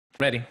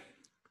Ready.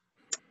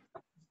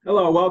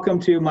 Hello, welcome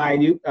to my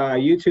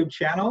YouTube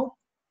channel.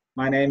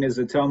 My name is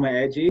Atoma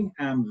Eji.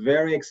 I'm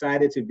very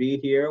excited to be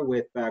here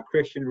with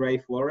Christian Ray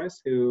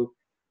Flores, who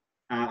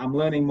I'm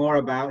learning more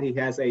about. He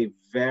has a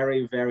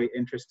very, very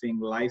interesting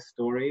life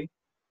story,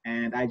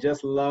 and I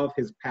just love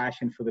his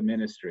passion for the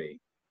ministry.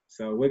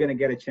 So we're going to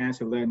get a chance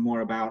to learn more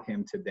about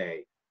him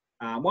today.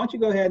 Why don't you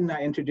go ahead and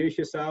introduce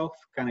yourself,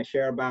 kind of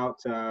share about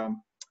a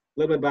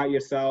little bit about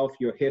yourself,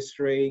 your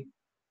history,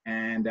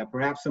 and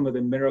perhaps some of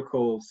the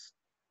miracles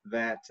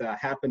that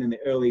happened in the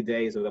early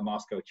days of the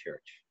Moscow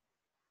church?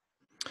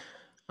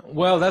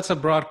 Well, that's a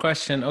broad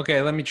question.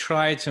 Okay, let me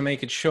try to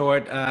make it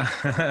short.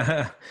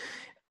 I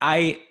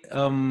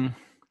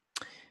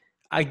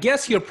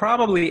guess you're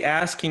probably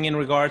asking in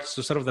regards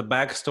to sort of the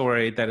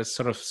backstory that is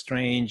sort of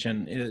strange.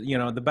 And,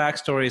 the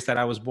backstory is that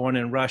I was born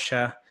in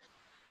Russia,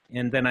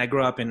 and then I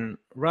grew up in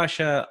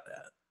Russia,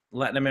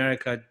 Latin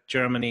America,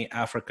 Germany,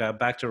 Africa,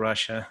 back to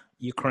Russia,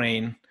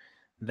 Ukraine,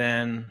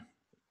 then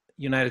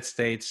United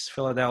States,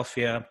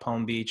 Philadelphia,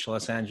 Palm Beach,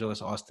 Los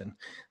Angeles, Austin.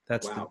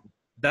 That's wow.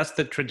 That's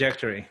the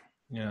trajectory.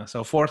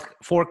 So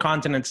four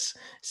continents,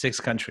 6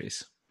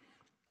 countries.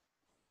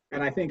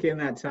 And I think in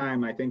that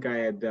time, I think I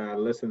had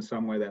listened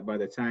somewhere that by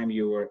the time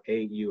you were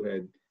 8, you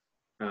had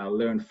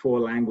learned 4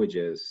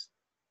 languages.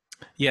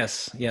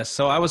 Yes.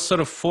 So I was sort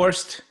of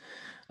forced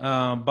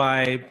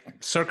by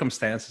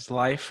circumstances,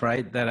 life,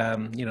 right? That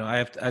I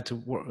had to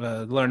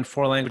learn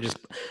 4 languages.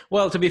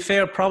 Well, to be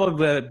fair,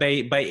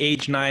 probably by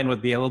age 9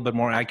 would be a little bit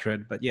more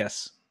accurate, but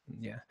yes,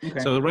 yeah. Okay.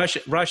 So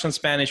Russian,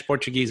 Spanish,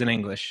 Portuguese, and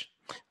English.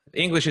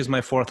 English is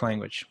my 4th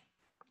language.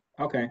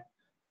 Okay,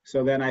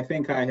 so then I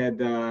think I had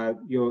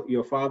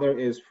your father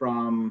is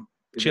from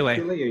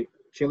Chile.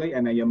 Chile,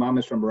 and then your mom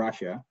is from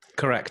Russia.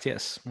 Correct.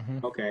 Yes.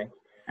 Mm-hmm. Okay.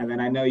 And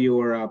then I know you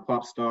were a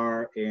pop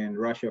star in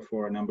Russia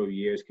for a number of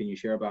years. Can you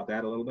share about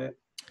that a little bit?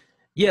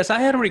 Yes, I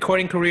had a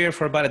recording career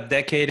for about a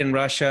decade in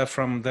Russia,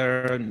 from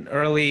the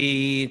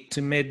early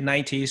to mid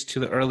 90s to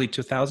the early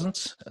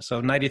 2000s.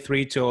 So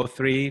 93 to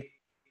 03,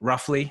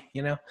 roughly,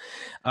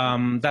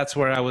 that's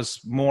where I was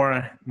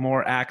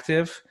more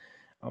active.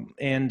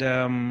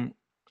 I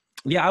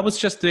was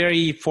just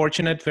very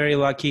fortunate, very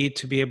lucky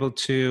to be able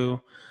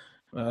to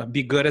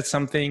be good at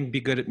something, be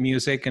good at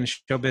music and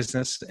show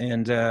business,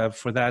 and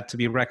for that to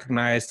be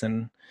recognized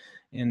and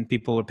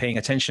people were paying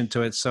attention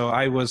to it. So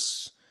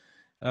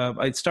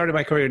I started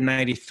my career in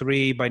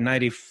 93. By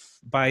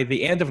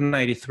the end of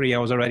 93, I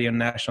was already on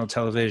national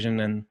television,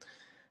 and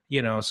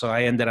so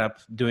I ended up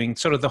doing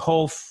sort of the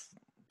whole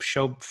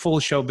full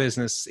show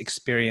business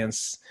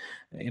experience.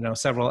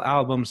 Several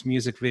albums,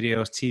 music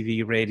videos,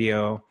 TV,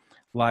 radio,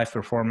 live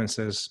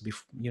performances,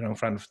 in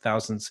front of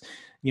thousands,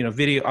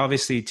 video,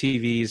 obviously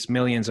TVs,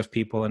 millions of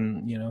people,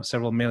 and,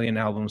 several million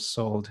albums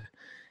sold.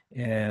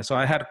 So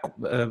I had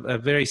a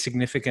very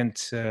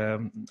significant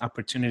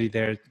opportunity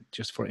there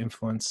just for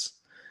influence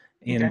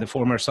in the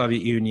former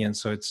Soviet Union.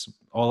 So it's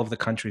all of the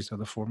countries of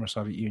the former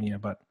Soviet Union,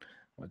 about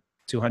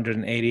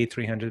 280,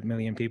 300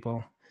 million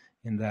people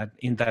in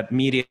that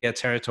media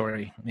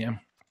territory. Yeah.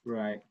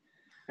 Right.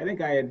 I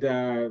think I had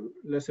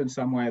listened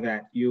somewhere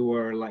that you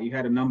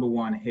had a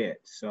 #1 hit.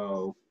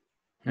 So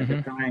at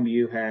the time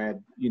you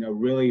had,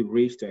 really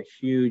reached a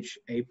huge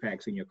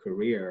apex in your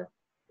career,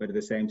 but at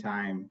the same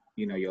time,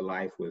 your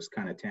life was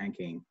kind of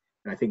tanking.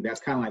 And I think that's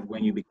kind of like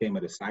when you became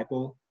a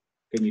disciple.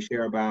 Can you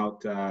share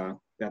about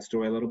that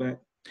story a little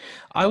bit?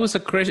 I was a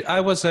Christian. I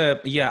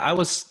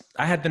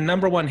had the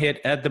 #1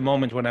 hit at the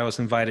moment when I was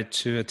invited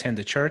to attend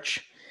the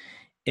church.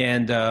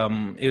 And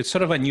it was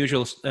sort of an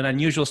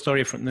unusual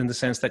story in the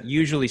sense that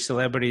usually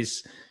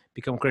celebrities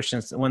become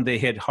Christians when they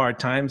hit hard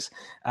times.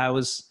 I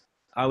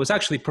was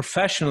actually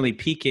professionally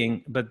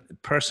peaking, but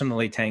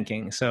personally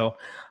tanking. So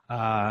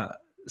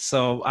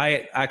I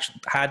actually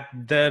had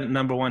the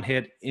 #1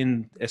 hit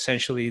in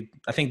essentially,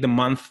 I think, the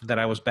month that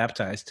I was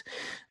baptized.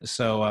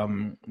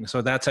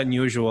 So that's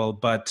unusual.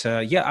 But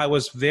I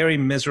was very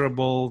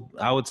miserable,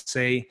 I would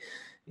say.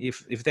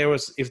 If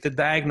the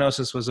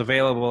diagnosis was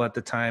available at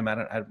the time,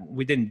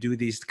 we didn't do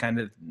these kind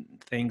of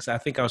things. I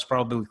think I was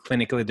probably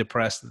clinically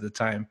depressed at the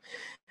time.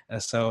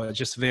 So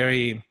just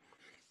very,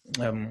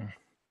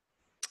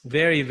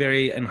 very,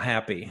 very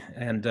unhappy.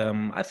 And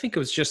I think it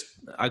was just,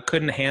 I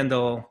couldn't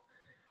handle,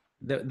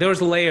 there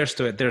was layers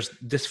to it. There's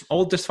this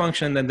old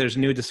dysfunction, and then there's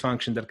new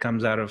dysfunction that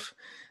comes out of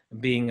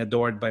being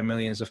adored by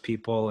millions of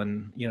people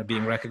and,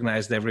 being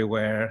recognized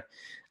everywhere.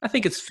 I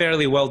think it's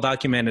fairly well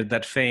documented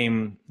that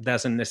fame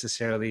doesn't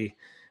necessarily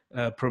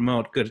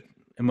promote good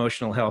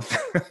emotional health.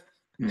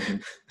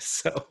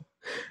 So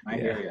I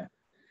hear you.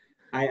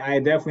 I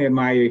definitely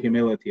admire your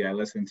humility. I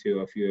listened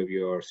to a few of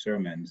your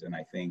sermons, and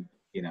I think,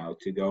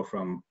 to go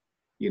from,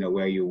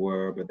 where you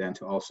were, but then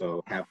to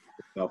also have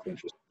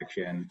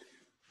self-introspection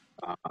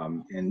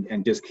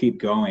and just keep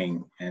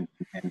going and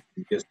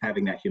just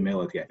having that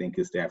humility, I think,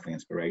 is definitely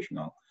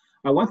inspirational.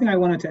 One thing I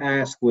wanted to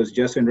ask was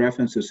just in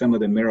reference to some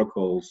of the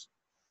miracles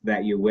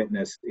that you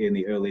witnessed in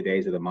the early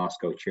days of the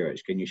Moscow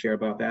church. Can you share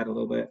about that a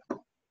little bit?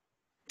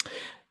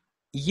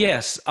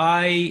 Yes,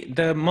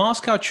 the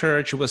Moscow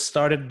church was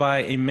started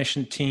by a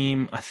mission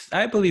team.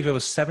 I believe it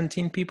was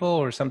 17 people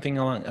or something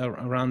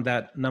around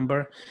that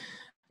number,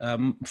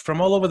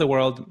 from all over the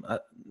world,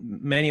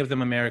 many of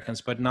them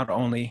Americans, but not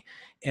only.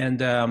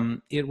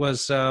 And it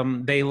was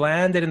they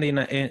landed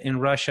in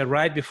Russia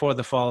right before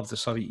the fall of the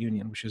Soviet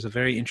Union, which is a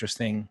very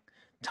interesting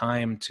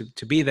time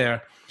to be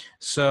there.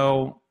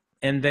 So,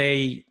 and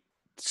they,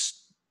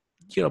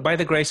 by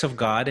the grace of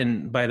God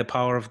and by the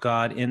power of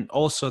God, and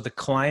also the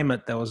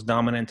climate that was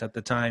dominant at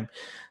the time,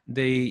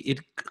 it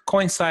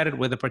coincided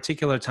with a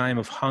particular time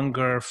of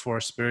hunger for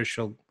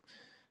spiritual,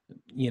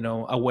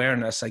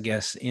 awareness, I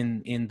guess,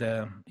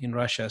 in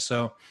Russia.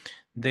 So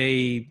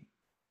they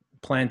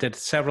planted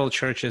several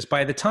churches.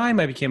 By the time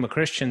I became a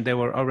Christian, there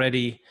were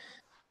already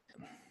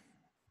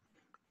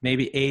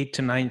maybe 8,000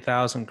 to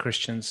 9,000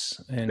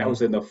 Christians. That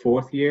was in the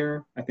fourth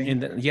year, I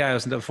think. It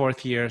was in the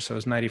fourth year, so it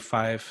was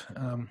 95.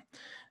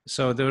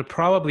 So they were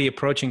probably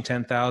approaching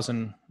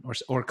 10,000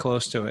 or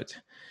close to it.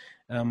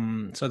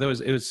 So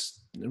it was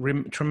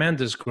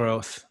tremendous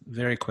growth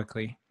very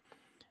quickly,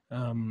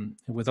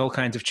 with all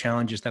kinds of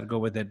challenges that go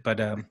with it. But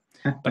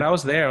I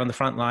was there on the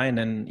front line,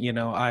 and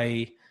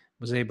I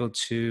was able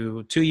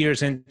to, 2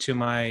 years into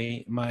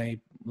my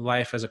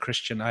life as a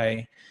Christian,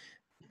 I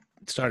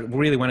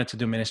really wanted to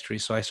do ministry.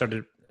 So I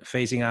started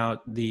phasing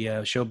out the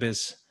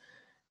showbiz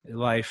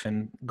life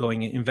and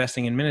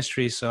investing in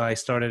ministry. So I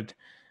started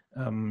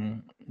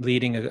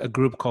leading a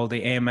group called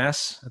the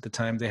AMS. At the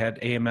time, they had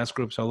AMS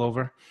groups all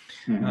over.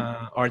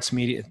 Arts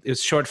Media.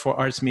 It's short for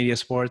Arts Media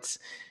Sports.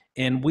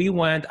 And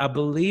I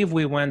believe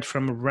we went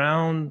from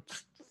around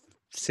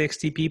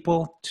 60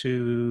 people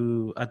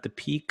to, at the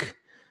peak,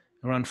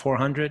 around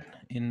 400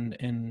 in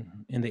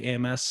the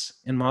AMS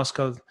in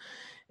Moscow.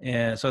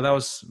 And so that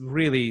was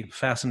really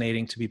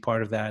fascinating to be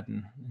part of that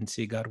and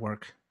see God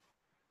work.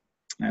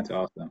 That's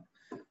awesome.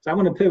 So I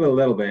want to pivot a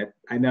little bit.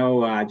 I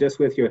know just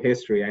with your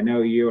history, I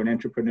know you're an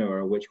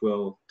entrepreneur, which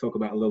we'll talk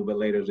about a little bit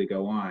later as we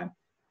go on.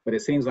 But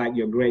it seems like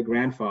your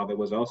great-grandfather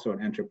was also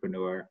an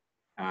entrepreneur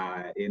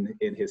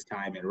in his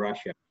time in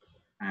Russia.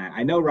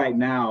 I know right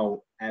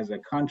now, as a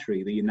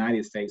country, the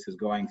United States is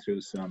going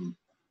through some,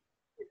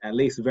 at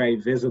least very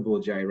visible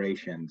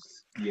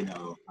gyrations, as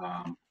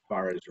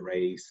far as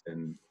race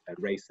and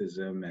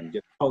racism and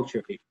just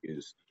culture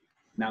issues.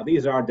 Now,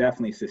 these are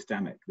definitely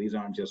systemic. These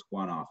aren't just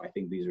one-off. I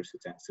think these are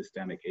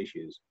systemic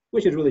issues,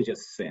 which is really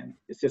just sin.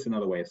 It's just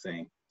another way of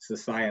saying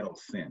societal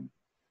sin.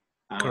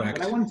 Correct.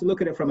 But I wanted to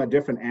look at it from a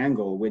different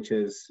angle, which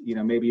is,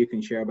 maybe you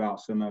can share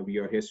about some of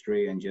your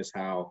history and just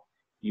how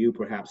you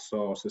perhaps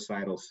saw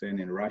societal sin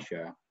in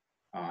Russia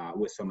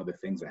with some of the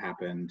things that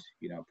happened,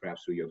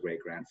 perhaps through your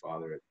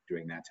great-grandfather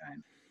during that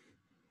time.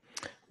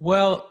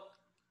 Well,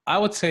 I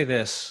would say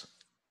this.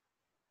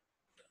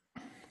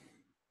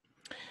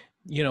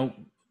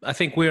 I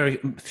think we're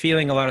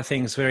feeling a lot of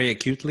things very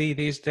acutely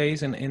these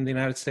days in the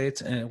United States,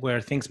 and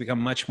where things become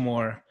much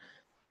more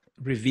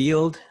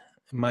revealed,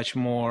 much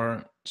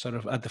more sort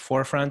of at the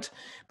forefront,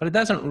 but it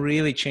doesn't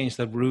really change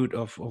the root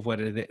of what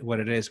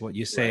it is, what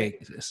you say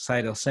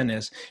societal sin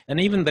is. And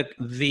even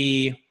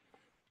the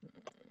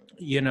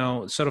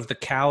sort of the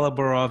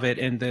caliber of it,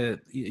 and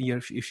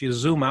if you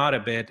zoom out a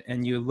bit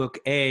and you look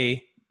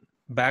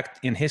back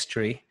in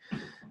history,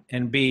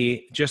 and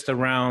B, just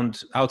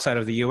around outside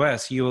of the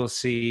US, you will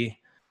see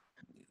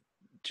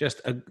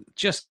just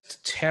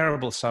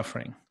terrible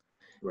suffering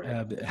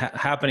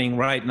happening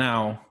right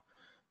now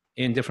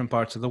in different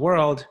parts of the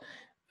world.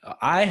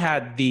 I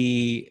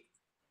happen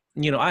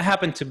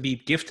to be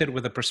gifted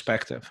with a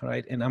perspective,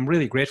 right? And I'm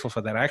really grateful for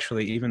that,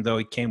 actually, even though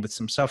it came with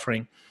some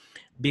suffering,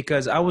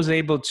 because I was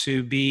able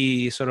to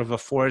be sort of a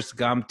Forrest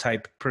Gump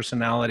type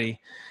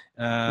personality.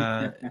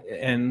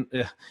 And,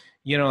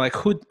 like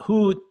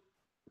who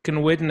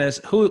can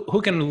witness,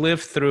 who can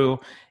live through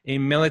a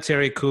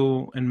military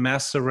coup and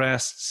mass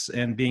arrests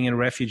and being in a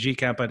refugee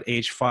camp at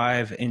age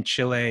 5 in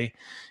Chile,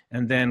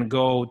 and then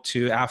go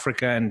to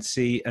Africa and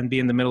be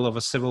in the middle of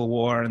a civil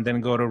war, and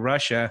then go to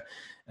Russia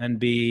and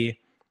be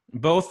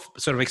both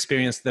sort of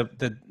experience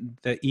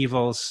the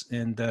evils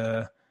and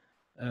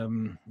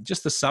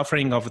just the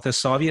suffering of the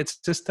Soviet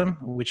system,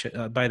 which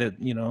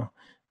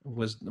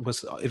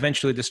was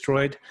eventually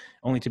destroyed,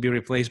 only to be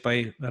replaced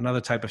by another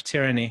type of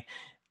tyranny,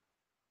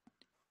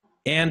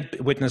 and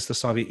witness the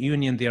Soviet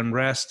Union, the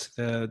unrest,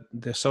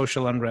 the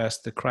social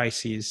unrest, the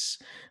crises,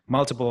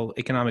 multiple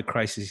economic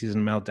crises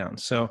and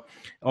meltdowns. So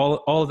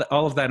all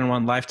of that in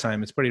one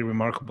lifetime, it's pretty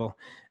remarkable.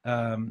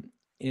 And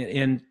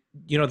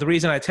the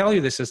reason I tell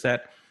you this is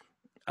that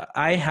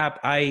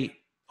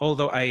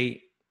although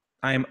I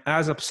am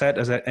as upset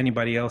as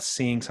anybody else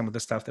seeing some of the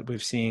stuff that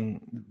we've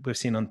seen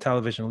on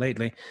television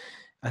lately,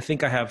 I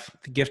think I have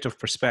the gift of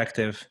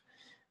perspective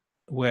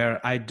where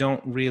I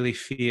don't really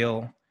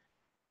feel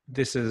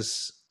this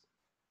is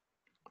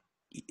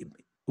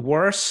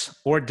worse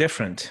or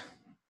different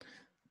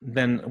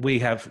than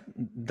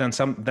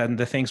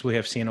the things we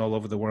have seen all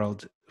over the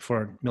world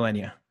for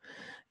millennia.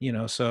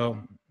 So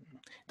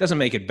it doesn't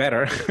make it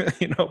better,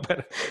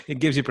 but it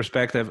gives you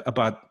perspective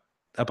about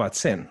about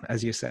sin,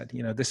 as you said.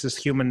 You know, this is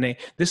human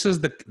this is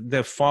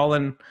the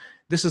fallen,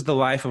 this is the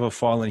life of a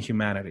fallen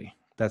humanity.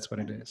 That's what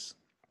it is.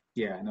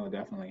 Yeah, no,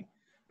 definitely.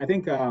 I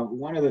think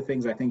one of the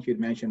things I think you'd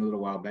mentioned a little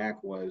while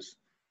back was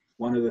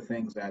one of the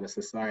things that a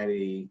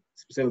society,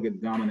 specifically a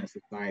dominant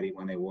society,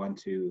 when they want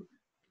to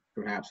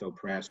perhaps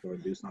oppress or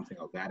do something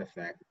of that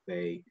effect,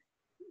 they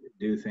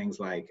do things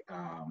like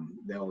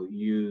they'll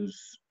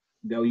use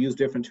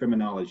different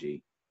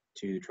terminology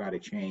to try to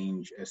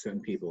change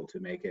certain people to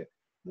make it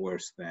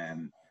worse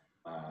than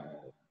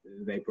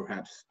they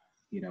perhaps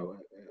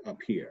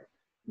appear.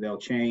 They'll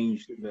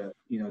change the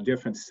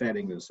different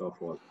settings and so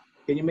forth.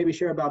 Can you maybe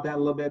share about that a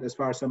little bit as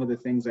far as some of the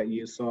things that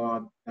you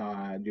saw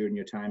during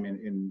your time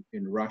in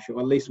Rrussia,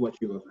 or at least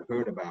what you have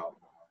heard about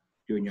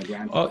during your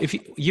grandfather? Oh, if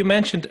you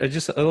mentioned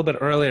just a little bit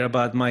earlier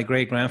about my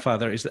great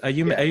grandfather, so I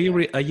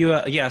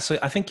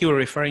think you were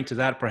referring to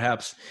that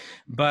perhaps,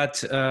 but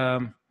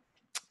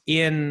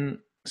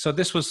so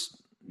this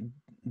was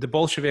the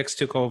Bolsheviks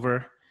took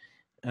over.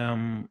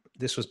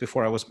 This was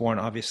before I was born,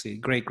 obviously.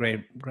 Great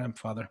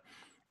grandfather,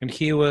 and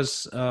he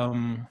was a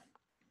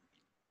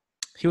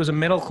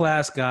middle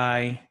class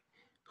guy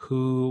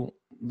who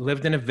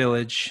lived in a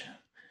village.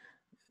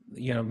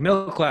 You know,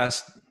 middle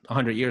class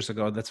 100 years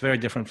ago. That's very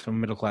different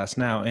from middle class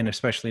now, and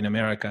especially in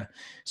America.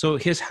 So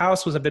his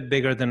house was a bit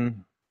bigger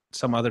than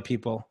some other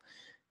people,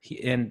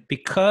 and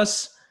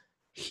because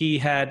he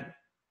had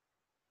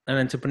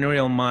an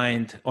entrepreneurial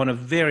mind on a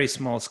very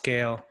small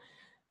scale,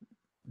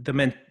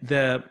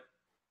 the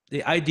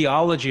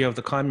ideology of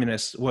the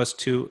communists was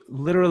to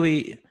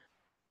literally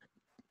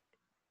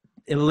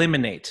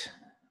eliminate,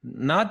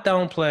 not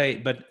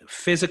downplay, but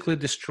physically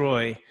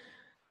destroy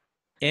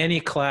any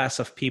class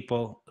of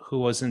people who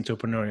was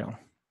entrepreneurial.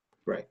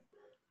 Right.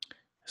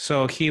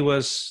 So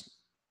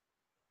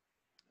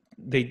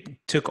they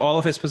took all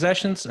of his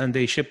possessions and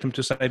they shipped him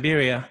to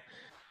Siberia,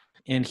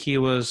 and he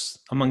was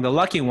among the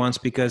lucky ones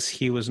because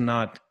he was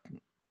not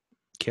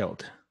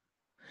killed.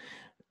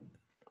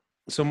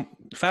 So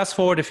fast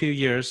forward a few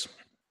years.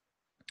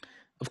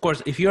 Of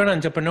course, if you're an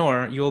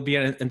entrepreneur, you'll be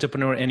an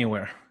entrepreneur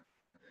anywhere.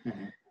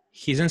 Mm-hmm.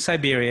 He's in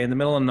Siberia, in the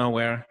middle of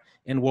nowhere,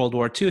 and World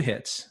War II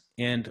hits.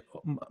 And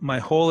my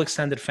whole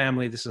extended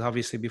family, this is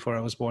obviously before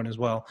I was born as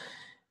well,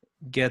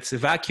 gets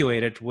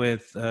evacuated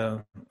with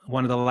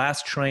one of the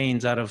last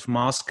trains out of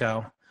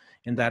Moscow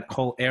in that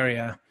whole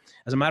area.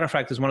 As a matter of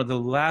fact, it's one of the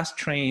last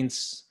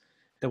trains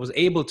that was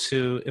able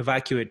to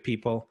evacuate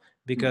people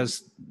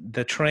because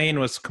the train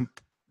was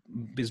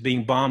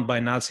being bombed by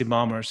Nazi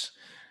bombers,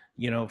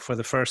 for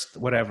the first,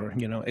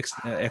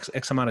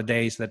 X amount of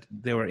days that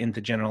they were in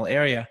the general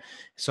area.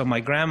 So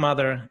my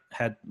grandmother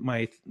had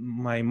my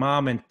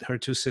mom and her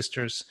two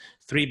sisters,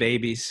 3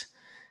 babies,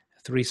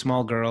 3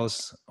 small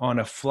girls on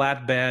a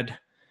flatbed.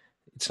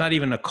 It's not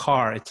even a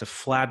car, it's a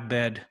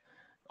flatbed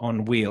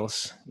on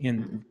wheels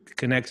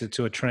connected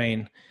to a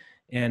train.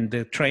 And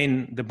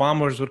the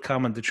bombers would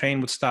come and the train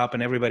would stop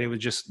and everybody would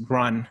just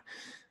run.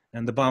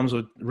 And the bombs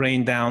would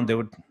rain down. They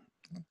would,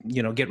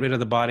 get rid of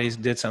the bodies,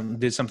 did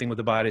something with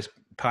the bodies,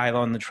 pile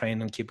on the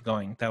train and keep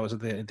going. That was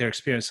their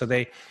experience. So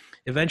they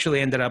eventually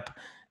ended up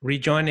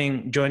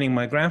joining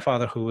my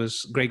grandfather,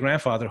 great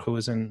grandfather, who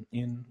was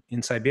in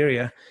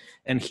Siberia.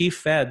 And he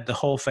fed the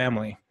whole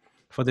family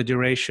for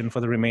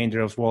the remainder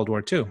of World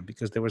War II,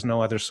 because there was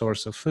no other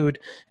source of food.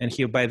 And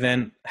he by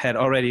then had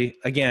already,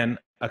 again,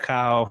 a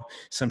cow,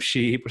 some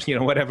sheep,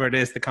 whatever it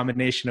is, the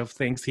combination of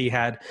things he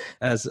had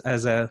as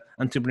a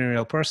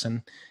entrepreneurial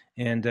person.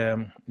 And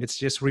it's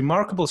just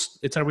remarkable.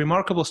 It's a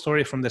remarkable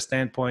story from the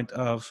standpoint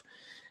of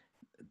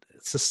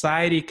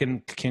society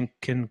can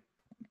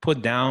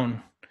put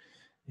down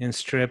and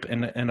strip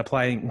and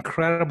apply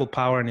incredible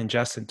power and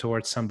injustice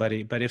towards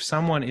somebody. But if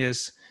someone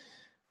is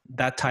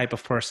that type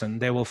of person,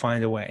 they will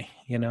find a way,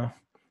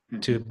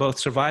 to both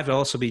survive and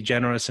also be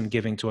generous and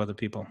giving to other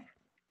people.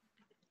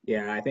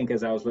 Yeah, I think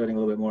as I was learning a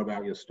little bit more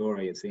about your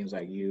story, it seems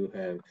like you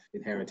have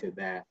inherited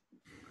that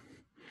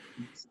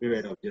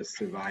spirit of just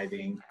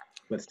surviving,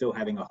 but still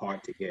having a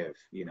heart to give,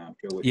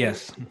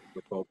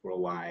 with hope for a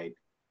wide,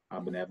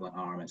 benevolent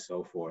arm and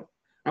so forth.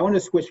 I want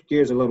to switch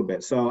gears a little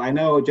bit. So I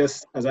know,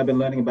 just as I've been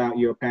learning about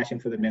your passion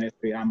for the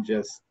ministry, I'm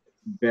just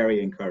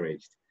very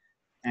encouraged.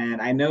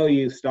 And I know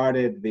you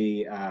started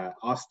the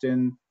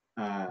Austin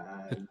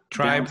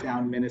Tribe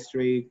downtown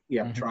ministry,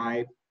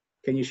 Tribe.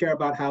 Can you share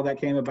about how that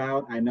came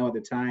about? I know at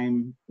the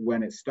time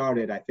when it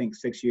started, I think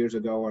 6 years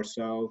ago or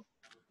so,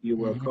 you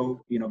were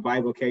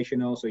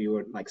bivocational, so you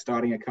were like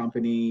starting a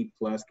company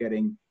plus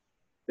getting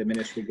the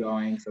ministry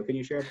going. So can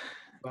you share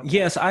about that?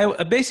 Yes,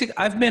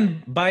 I've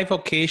been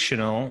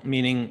bivocational,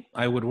 meaning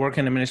I would work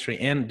in the ministry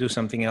and do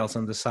something else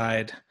on the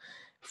side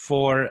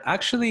for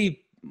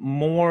actually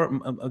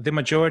the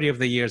majority of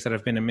the years that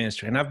I've been in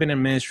ministry. And I've been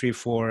in ministry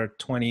for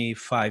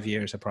 25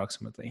 years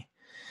approximately.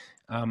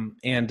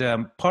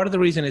 Part of the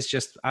reason is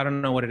just, I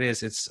don't know what it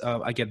is. It's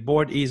I get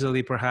bored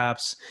easily,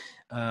 perhaps.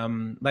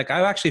 I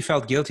actually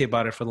felt guilty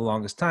about it for the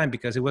longest time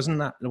because it was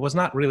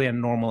not really a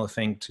normal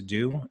thing to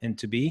do and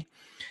to be.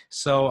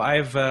 So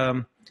I've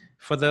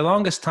for the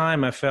longest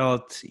time, I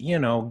felt,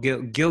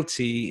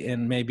 guilty,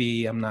 and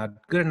maybe I'm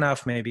not good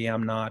enough. Maybe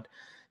I'm not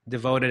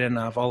devoted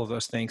enough, all of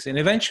those things. And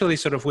eventually,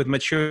 sort of with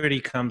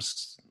maturity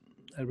comes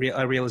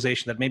a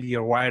realization that maybe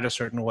you're wired a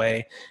certain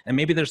way, and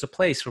maybe there's a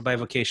place for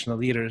bivocational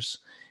leaders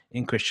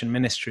in Christian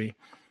ministry.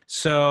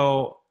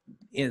 So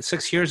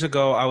 6 years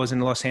ago, I was in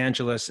Los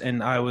Angeles,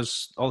 and I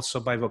was also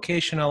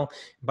bivocational.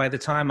 By the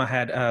time I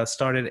had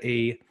started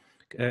an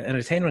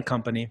entertainment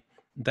company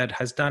that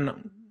has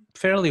done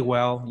fairly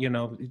well,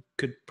 it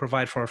could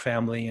provide for our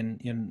family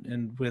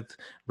and with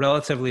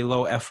relatively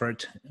low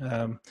effort.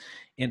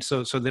 And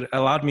so that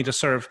allowed me to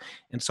serve.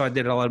 And so I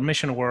did a lot of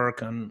mission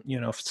work and,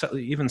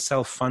 even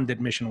self-funded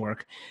mission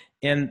work.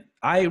 And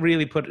I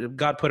really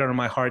God put it on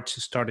my heart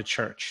to start a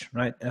church,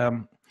 right?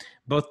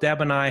 Both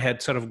Deb and I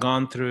had sort of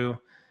gone through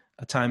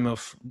a time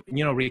of,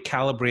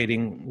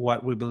 recalibrating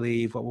what we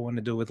believe, what we want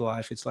to do with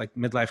life. It's like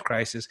midlife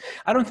crisis.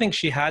 I don't think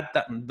she had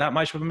that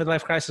much of a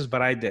midlife crisis,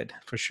 but I did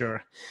for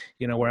sure,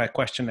 where I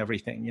questioned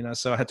everything,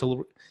 so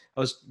I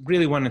was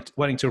really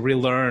wanting to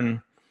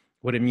relearn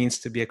what it means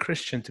to be a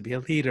Christian, to be a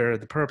leader,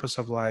 the purpose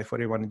of life, what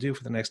do you want to do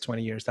for the next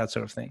 20 years, that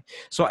sort of thing.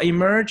 So I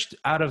emerged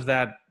out of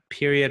that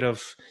period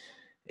of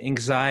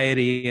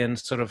anxiety and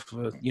sort of,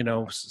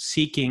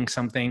 seeking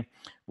something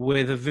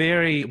with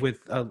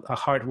a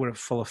heart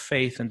full of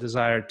faith and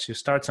desire to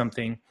start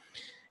something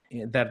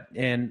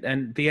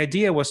and the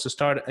idea was to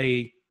start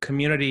a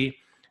community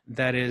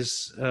that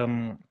is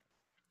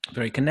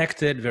very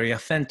connected, very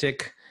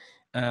authentic,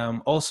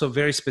 also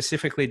very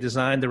specifically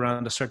designed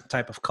around a certain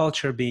type of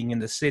culture, being in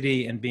the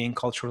city and being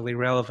culturally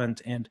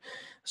relevant and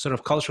sort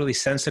of culturally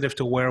sensitive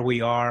to where we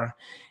are,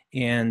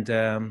 and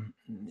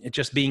it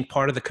just being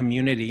part of the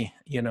community,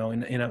 in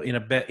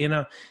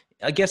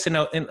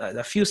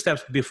a few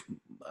steps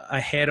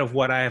ahead of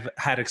what I've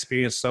had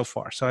experienced so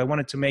far. So I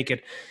wanted to make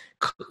it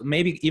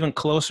maybe even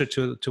closer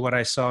to what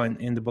I saw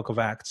in the book of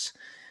Acts.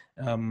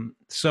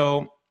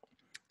 So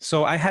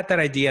I had that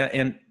idea,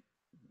 and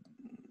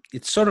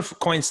it sort of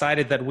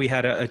coincided that we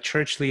had a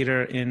church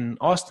leader in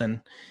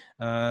Austin,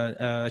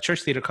 a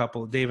church leader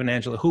couple, Dave and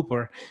Angela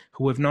Hooper,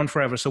 who we've known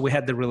forever. So we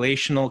had the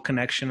relational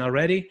connection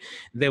already.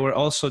 They were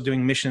also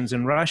doing missions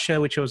in Rrussia,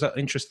 which I was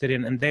interested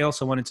in. And they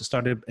also wanted to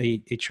start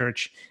a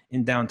church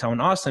in downtown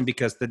Austin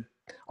because the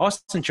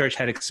Austin church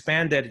had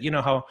expanded. You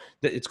know how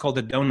it's called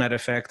the donut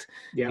effect.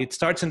 Yeah. It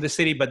starts in the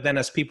city, but then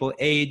as people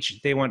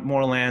age, they want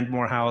more land,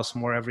 more house,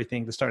 more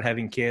everything. They start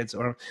having kids,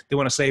 or they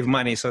want to save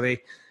money. So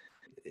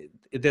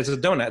there's a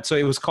donut. So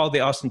it was called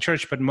the Austin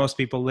Church, but most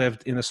people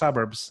lived in the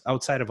suburbs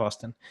outside of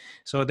Austin.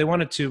 So they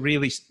wanted to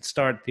really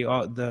start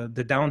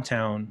the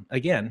downtown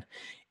again.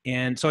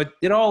 And so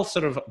it all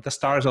sort of, the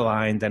stars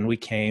aligned, and we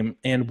came,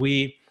 and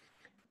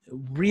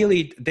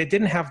they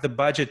didn't have the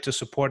budget to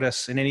support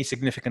us in any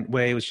significant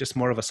way. It was just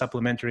more of a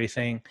supplementary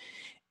thing.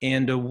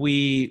 And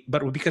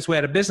but because we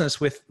had a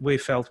business, we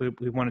felt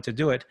we wanted to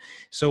do it.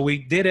 So we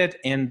did it.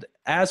 And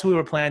as we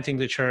were planting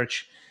the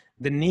church,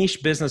 the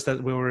niche business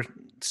that we were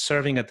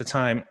serving at the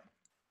time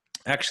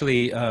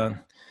actually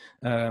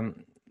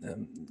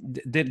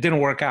didn't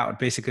work out.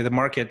 Basically, the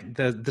market,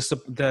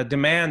 the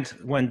demand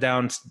went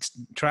down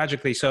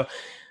tragically. So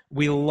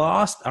we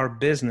lost our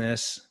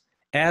business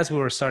as we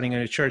were starting a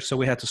new church. So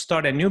we had to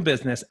start a new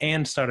business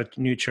and start a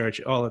new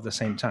church all at the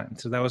same time.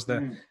 So that was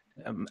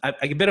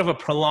a bit of a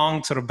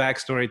prolonged sort of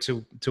backstory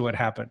to what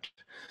happened.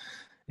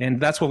 And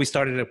that's what we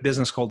started a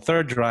business called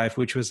Third Drive,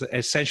 which was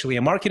essentially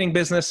a marketing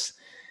business.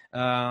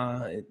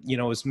 It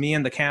was me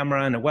and the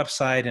camera and a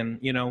website, and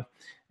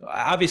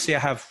obviously I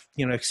have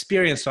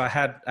experience, so I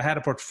had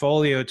a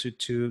portfolio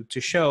to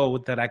show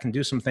that I can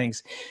do some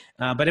things,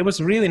 but it was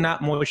really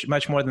not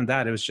much more than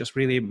that. It was just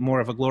really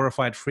more of a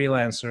glorified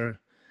freelancer,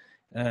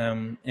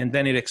 and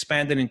then it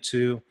expanded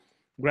into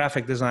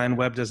graphic design,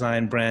 web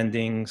design,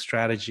 branding,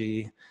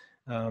 strategy,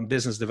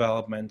 business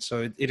development.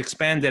 So it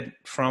expanded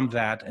from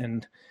that,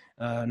 and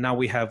now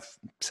we have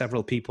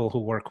several people who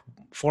work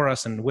for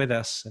us and with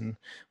us, and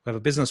we have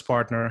a business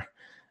partner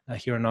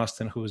here in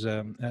Austin who's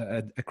a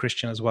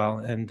Christian as well.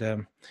 And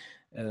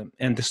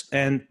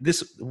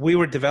this we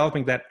were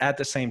developing that at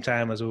the same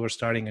time as we were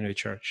starting a new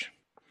church.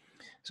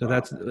 So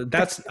wow.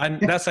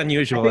 that's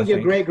unusual. I think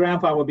your great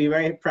grandpa will be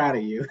very proud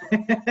of you.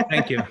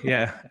 Thank you.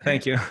 Yeah,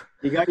 thank you.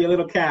 You got your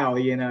little cow.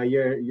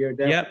 You're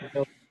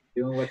definitely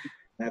doing what.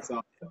 That's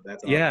awesome.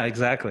 That's awesome. Yeah,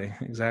 exactly.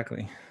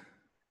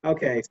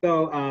 Okay,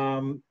 so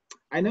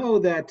I know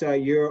that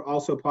you're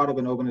also part of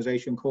an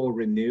organization called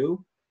Renew,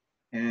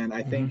 and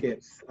I think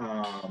it's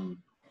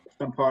some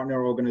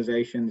partner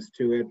organizations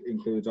to it.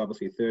 Includes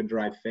obviously Third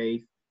Drive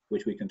Faith,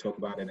 which we can talk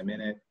about in a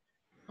minute,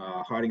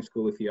 Harding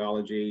School of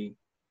Theology,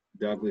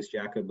 Douglas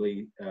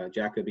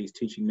Jacoby's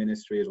teaching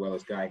ministry, as well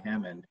as Guy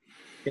Hammond.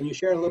 Can you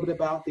share a little bit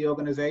about the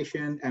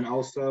organization and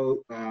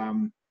also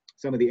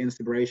some of the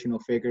inspirational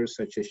figures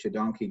such as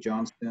Shadonki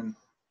Johnston,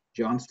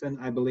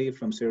 I believe,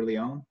 from Sierra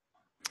Leone?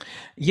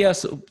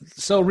 Yes.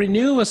 So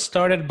Renew was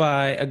started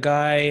by a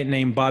guy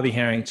named Bobby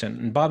Harrington.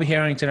 And Bobby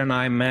Harrington and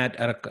I met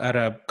at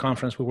a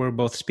conference where we were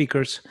both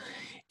speakers.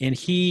 And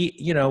he,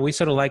 we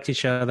sort of liked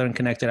each other and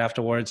connected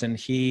afterwards. And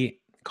he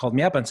called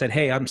me up and said,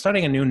 "Hey, I'm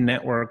starting a new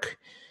network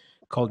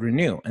called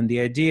Renew." And the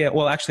idea,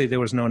 well, actually there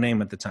was no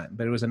name at the time,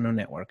 but it was a new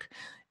network.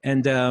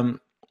 And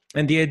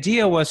the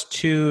idea was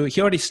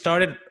he already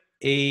started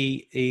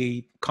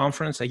a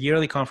conference, a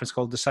yearly conference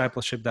called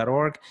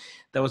discipleship.org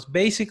that was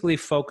basically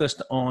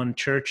focused on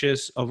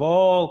churches of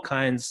all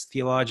kinds,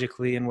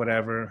 theologically and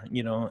whatever,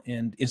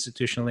 and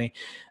institutionally,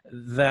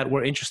 that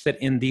were interested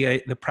in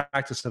the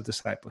practice of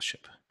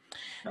discipleship.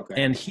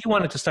 Okay. And he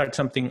wanted to start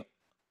something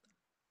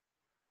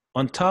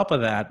on top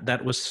of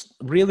that was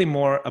really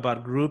more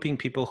about grouping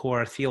people who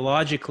are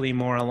theologically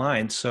more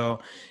aligned. So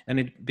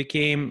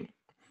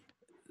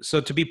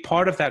to be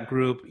part of that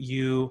group,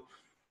 you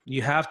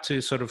have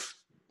to sort of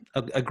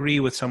agree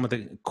with some of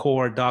the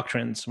core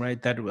doctrines,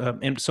 right?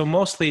 And so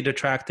mostly it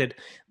attracted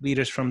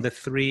leaders from the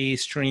three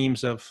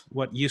streams of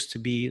what used to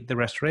be the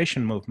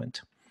Restoration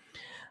movement.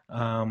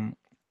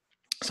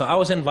 So I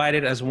was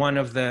invited as one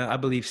of the, I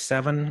believe,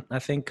 7,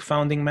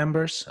 founding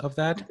members of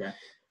that. Okay.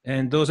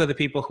 And those are the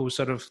people who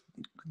sort of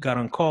got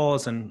on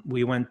calls, and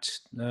we went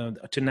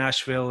to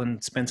Nashville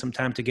and spent some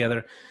time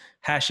together,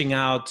 hashing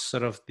out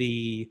sort of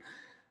the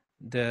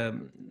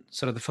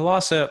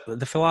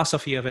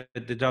philosophy of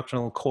it, the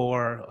doctrinal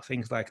core,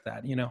 things like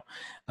that.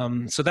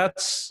 So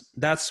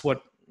that's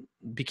what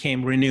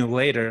became Renew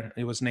later.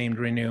 It was named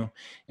Renew,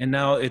 and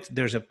now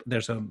there's a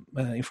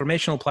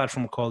informational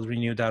platform called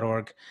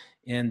renew.org.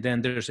 And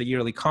then there's a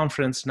yearly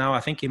conference. Now I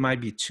think it might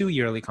be 2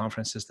 yearly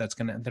conferences that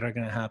are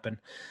gonna happen.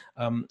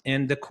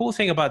 And the cool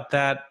thing about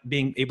that,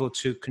 being able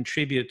to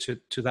contribute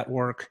to that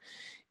work,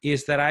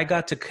 is that I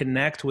got to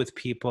connect with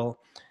people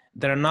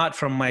that are not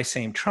from my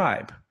same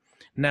tribe.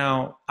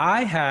 Now,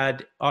 I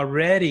had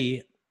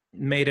already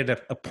made it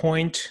a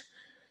point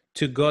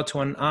to go to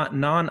a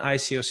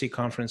non-ICOC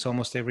conference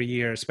almost every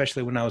year,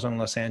 especially when I was in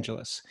Los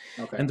Angeles.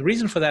 Okay. And the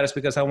reason for that is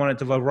because I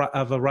wanted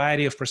a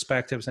variety of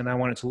perspectives, and I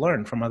wanted to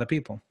learn from other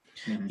people.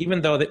 Mm-hmm.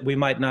 Even though that we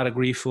might not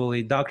agree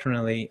fully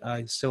doctrinally,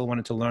 I still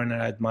wanted to learn,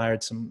 and I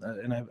admired some,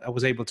 and I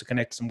was able to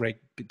connect some great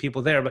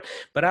people there.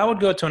 But I would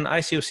go to an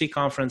ICOC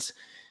conference,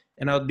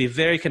 and I would be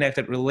very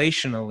connected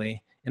relationally,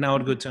 and I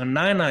would go to a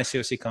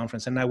non-ICOC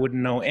conference, and I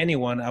wouldn't know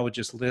anyone. I would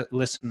just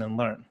listen and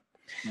learn.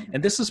 Mm-hmm.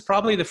 And this is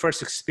probably the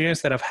first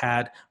experience that I've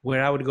had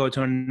where I would go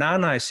to a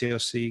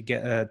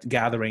non-ICOC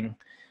gathering,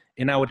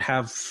 and I would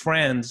have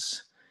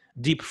friends,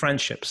 deep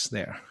friendships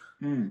there.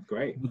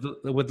 Great.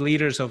 With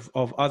leaders of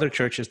other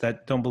churches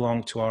that don't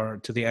belong to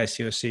the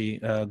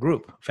ICOC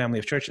group, family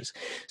of churches.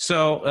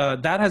 So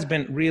that has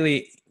been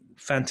really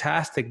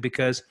fantastic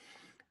because,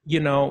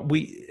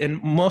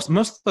 most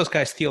of those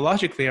guys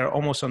theologically are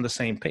almost on the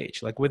same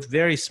page, like with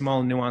very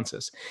small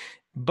nuances.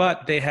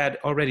 But they had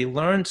already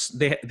learned,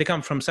 they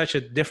come from such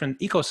a different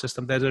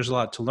ecosystem that there's a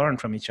lot to learn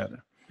from each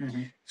other.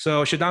 Mm-hmm.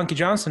 So Shadanki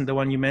Johnson, the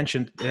one you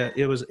mentioned,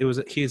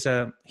 he's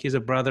a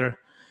brother.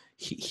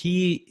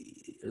 He's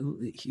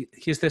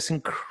this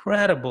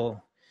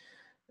incredible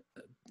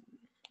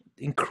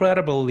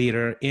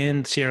leader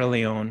in Sierra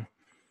Leone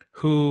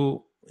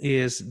who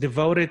is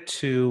devoted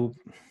to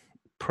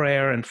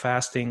prayer and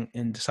fasting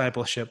and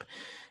discipleship.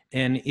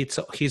 And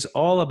he's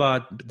all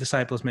about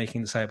disciples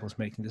making disciples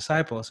making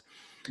disciples.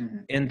 Mm-hmm.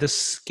 And the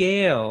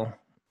scale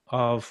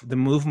of the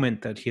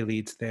movement that he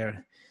leads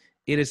there,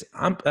 it's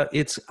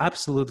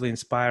absolutely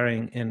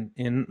inspiring,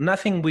 and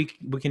nothing we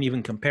can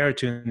even compare it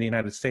to in the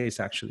United States,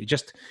 actually.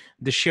 Just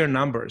the sheer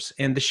numbers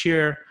and the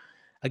sheer,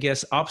 I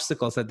guess,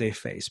 obstacles that they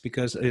face,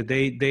 because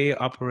they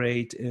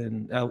operate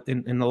in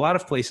a lot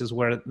of places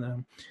where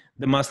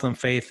the Muslim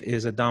faith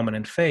is a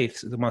dominant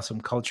faith, the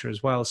Muslim culture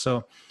as well.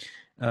 So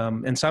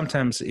and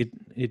sometimes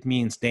it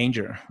means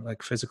danger,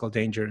 like physical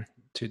danger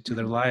to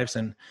their lives.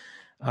 And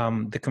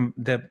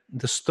the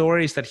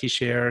stories that he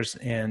shares,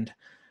 and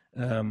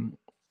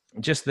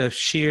just the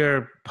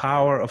sheer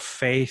power of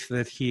faith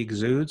that he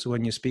exudes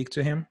when you speak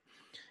to him,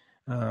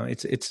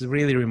 it's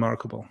really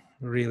remarkable,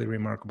 really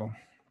remarkable.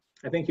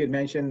 I think you'd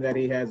mentioned that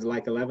he has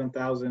like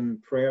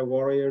 11,000 prayer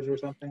warriors or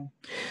something.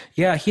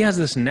 Yeah, he has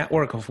this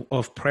network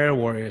of prayer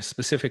warriors,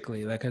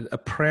 specifically, like a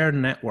prayer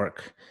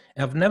network.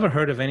 I've never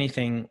heard of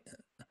anything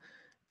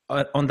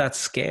on that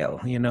scale,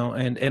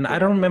 and I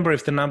don't remember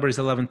if the number is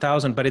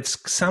 11,000, but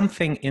it's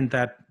something in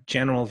that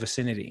general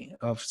vicinity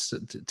of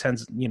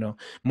tens,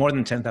 more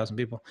than 10,000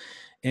 people.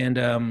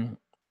 And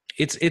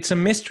it's a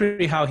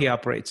mystery how he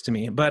operates to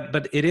me,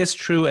 but it is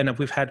true. And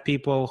we've had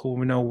people who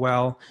we know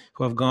well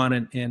who have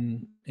gone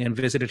and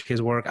visited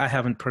his work. I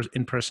haven't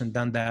in person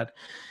done that,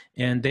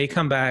 and they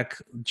come back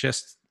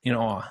just in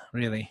awe,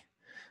 really,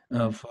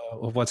 of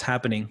what's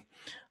happening.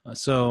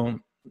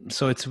 So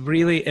it's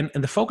really, and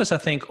the focus, I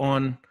think,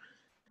 on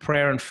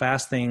prayer and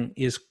fasting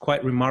is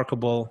quite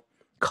remarkable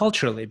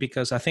culturally,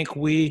 because I think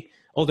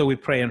although we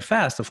pray and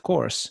fast, of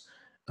course,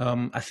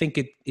 I think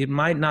it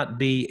might not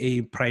be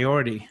a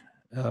priority,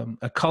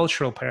 a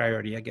cultural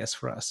priority, I guess,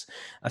 for us.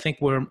 I think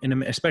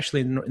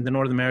especially in the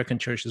North American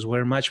churches,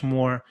 we're much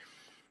more,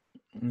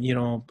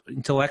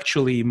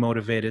 intellectually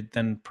motivated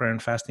than prayer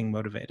and fasting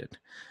motivated.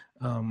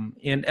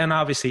 And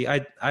obviously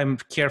I'm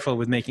careful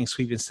with making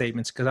sweeping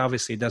statements because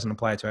obviously it doesn't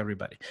apply to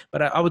everybody,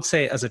 but I would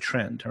say as a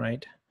trend,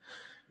 right?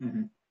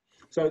 Mm-hmm.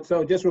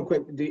 So just real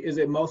quick, is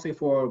it mostly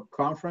for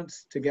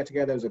conference, to get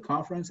together as a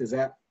conference? Is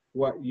that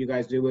what you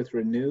guys do with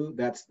Renew?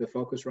 That's the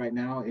focus right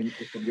now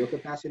from your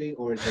capacity,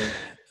 or is it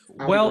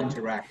how do you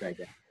interact, I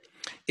guess?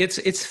 It's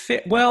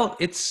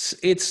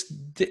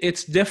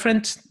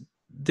different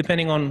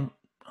depending on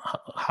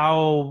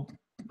how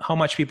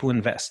much people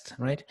invest,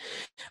 right?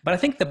 But I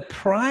think the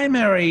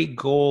primary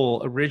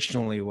goal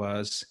originally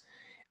was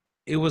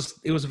it was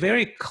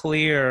very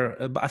clear.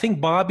 I think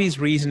Bobby's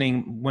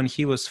reasoning when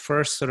he was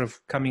first sort of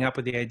coming up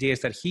with the idea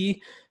is that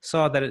he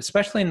saw that,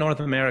 especially in North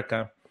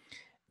America,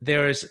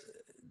 there's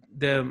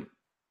the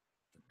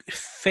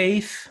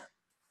faith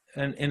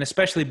and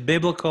especially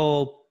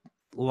biblical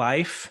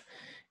life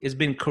has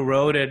been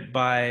corroded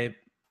by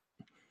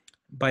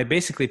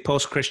basically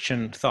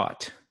post-Christian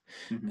thought.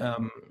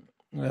 Mm-hmm.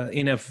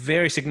 In a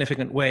very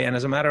significant way. And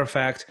as a matter of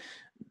fact,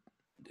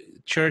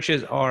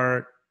 churches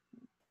are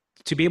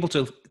to be able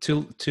to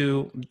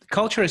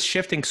culture is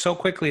shifting so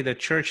quickly that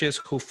churches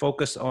who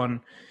focus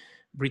on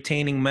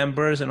retaining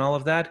members and all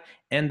of that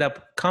end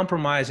up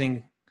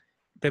compromising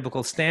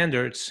biblical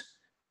standards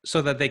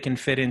so that they can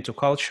fit into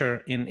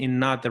culture in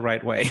not the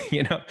right way,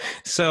 you know?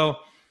 So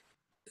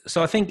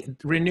I think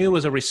Renew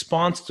was a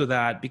response to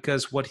that,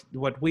 because what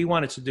we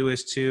wanted to do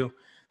is to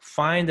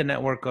find a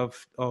network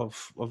of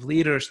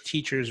leaders,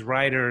 teachers,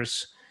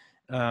 writers,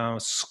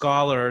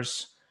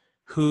 scholars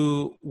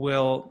who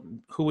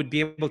would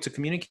be able to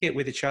communicate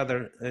with each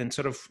other and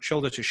sort of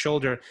shoulder to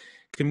shoulder,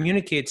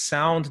 communicate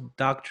sound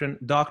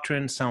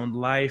doctrine, sound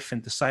life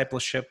and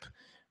discipleship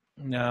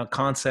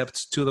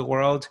concepts to the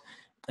world,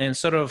 and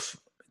sort of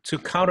to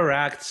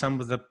counteract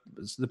some of the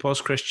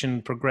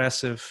post-Christian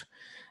progressive,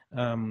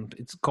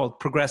 it's called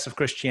progressive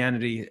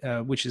Christianity,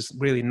 which is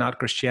really not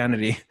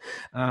Christianity,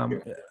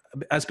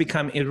 has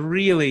become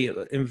really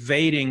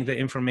invading the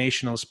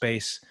informational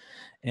space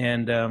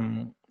and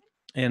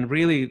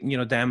really, you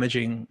know,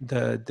 damaging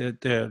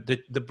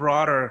the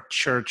broader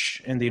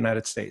church in the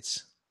United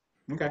States.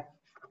 Okay,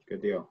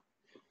 good deal.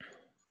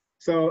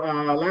 So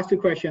last two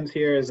questions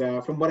here is,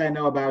 from what I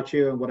know about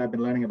you and what I've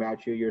been learning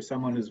about you, you're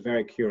someone who's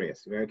very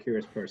curious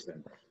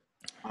person.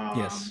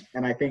 Yes.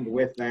 And I think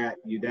with that,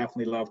 you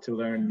definitely love to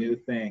learn new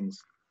things.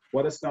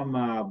 What are some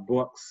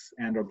books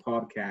and or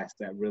podcasts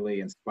that really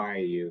inspire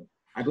you?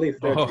 I believe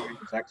Third Series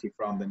is actually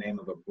from the name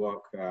of a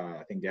book,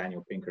 I think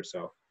Daniel Pink or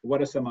so.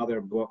 What are some other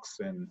books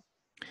and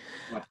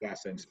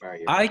podcasts that inspire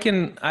you?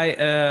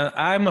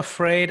 I'm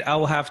afraid I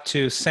will have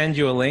to send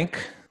you a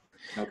link.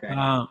 Okay.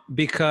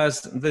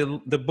 Because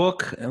the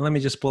book, let me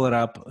just pull it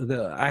up.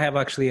 I have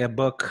actually a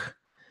book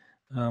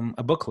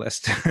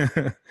list,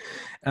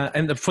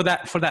 and for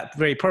that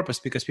very purpose,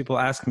 because people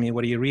ask me,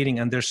 "What are you reading?"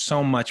 And there's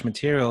so much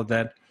material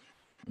that.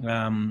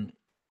 But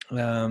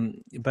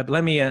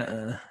let me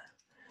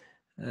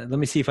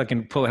see if I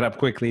can pull it up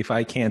quickly. If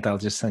I can't, I'll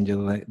just send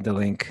you the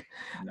link.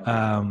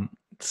 No.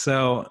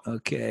 So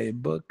okay,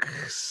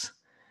 books.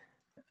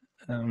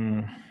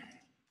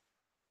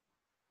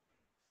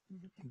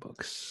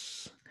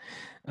 Books.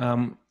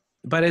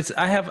 But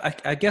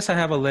I guess I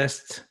have a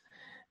list.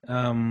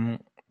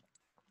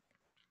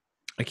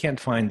 I can't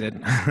find it.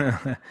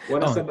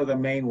 What are some of the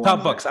main ones?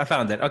 Top books. I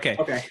found it. Okay.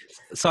 Okay.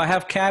 So I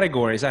have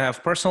categories. I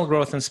have personal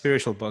growth and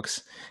spiritual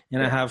books,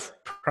 and I have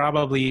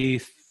probably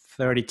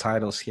 30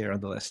 titles here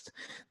on the list.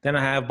 Then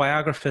I have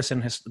biographies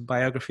and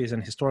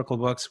historical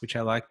books, which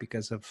I like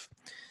because of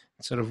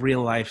sort of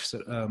real life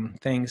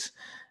things.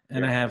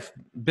 And I have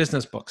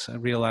business books. I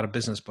read a lot of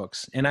business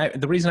books. And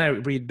the reason I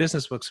read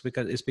business books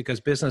is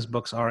because business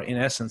books are in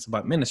essence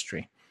about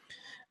ministry.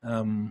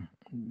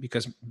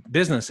 Because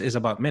business is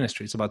about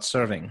ministry. It's about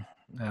serving.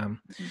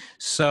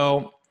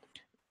 So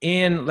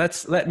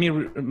maybe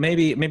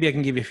I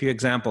can give you a few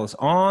examples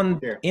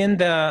in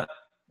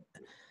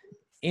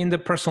the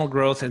personal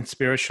growth and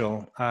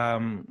spiritual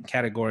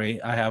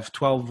category. I have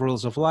 12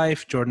 Rules of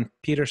Life, Jordan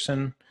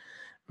Peterson.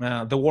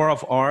 The War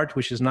of Art,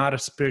 which is not a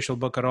spiritual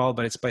book at all,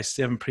 but it's by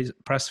Stephen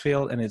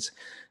Pressfield, and it's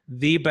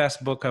the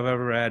best book I've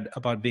ever read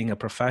about being a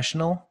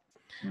professional.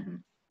 Mm-hmm.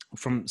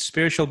 From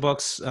spiritual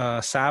books,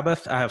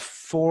 Sabbath, I have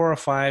 4 or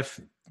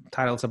 5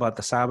 titles about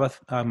the Sabbath.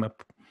 I'm a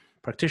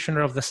practitioner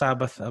of the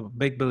Sabbath, a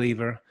big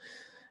believer.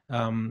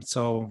 Books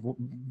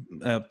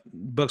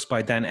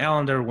by Dan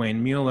Allender,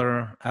 Wayne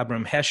Mueller,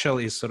 Abraham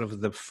Heschel is sort of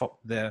the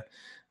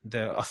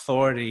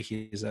authority.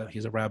 He's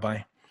a rabbi.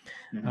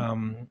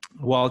 Mm-hmm.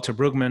 Walter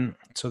Brueggemann.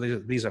 So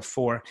these are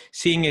 4.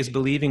 Seeing is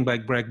Believing by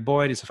Greg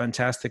Boyd is a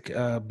fantastic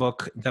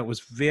book that was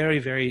very,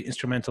 very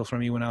instrumental for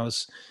me when I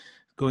was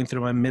going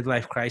through my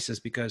midlife crisis,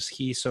 because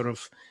he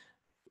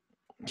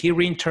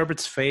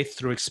reinterprets faith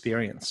through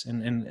experience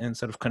and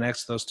sort of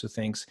connects those two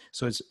things.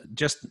 So it's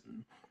just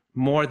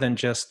more than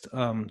just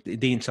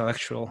the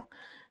intellectual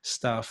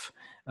stuff.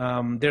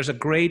 There's a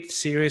great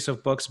series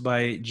of books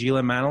by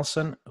Gila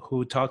Manelson,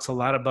 who talks a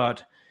lot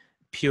about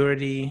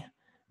purity,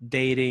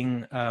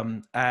 dating,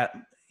 and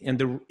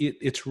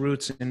its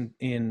roots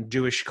in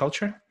Jewish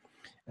culture.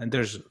 and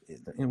there's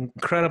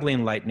incredibly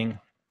enlightening.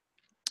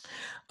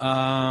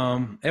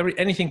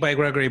 Anything by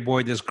Gregory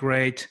Boyd is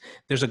great.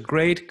 There's a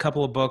great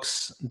couple of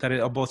books that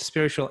are both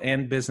spiritual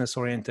and business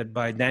oriented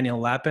by Daniel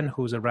Lapin,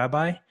 who's a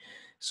rabbi.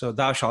 So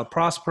Thou Shalt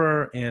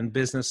Prosper and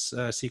Business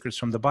Secrets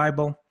from the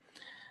Bible.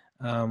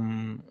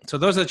 So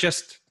those are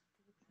just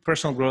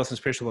personal growth and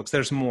spiritual books.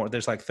 There's more.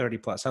 There's like 30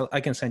 plus.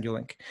 I can send you a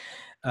link.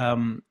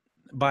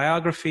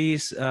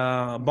 Biographies.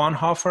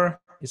 Bonhoeffer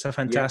is a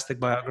fantastic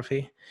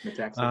biography.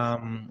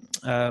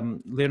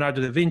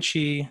 Leonardo da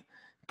Vinci.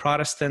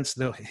 Protestants,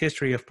 the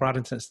history of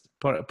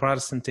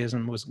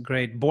Protestantism was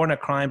great. Born a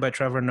Crime by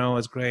Trevor Noah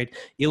is great.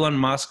 Elon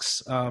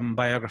Musk's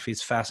biography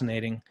is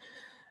fascinating.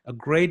 A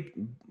great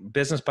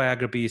business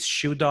biography is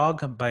Shoe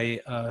Dog by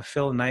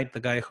Phil Knight, the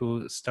guy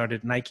who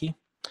started Nike.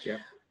 Yeah.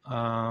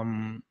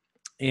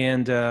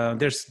 And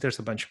there's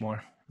a bunch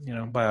more,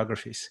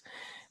 biographies.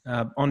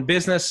 On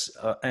business,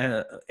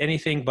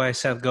 anything by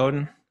Seth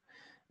Godin,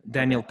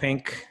 Daniel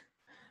Pink,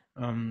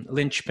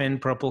 Linchpin,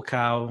 Purple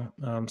Cow,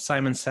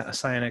 Simon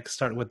Sinek,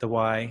 Start with the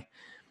Why,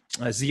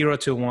 0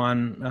 to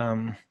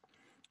 1.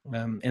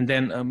 And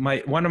then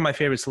one of my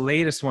favorites,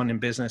 latest one in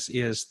business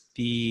is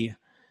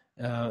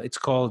it's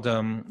called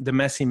The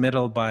Messy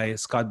Middle by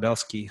Scott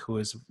Belsky, who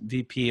is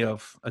VP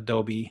of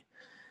Adobe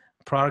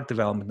Product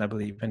Development, I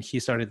believe. And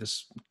he started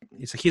this,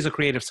 he's a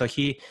creative. So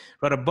he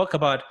wrote a book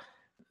about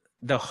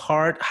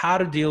how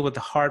to deal with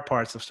the hard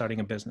parts of starting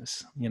a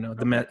business.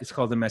 It's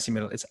called The Messy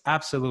Middle. It's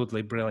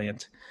absolutely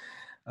brilliant.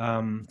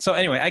 So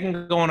anyway, I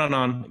can go on and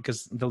on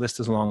because the list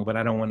is long, but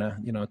I don't want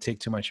to, take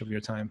too much of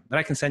your time, but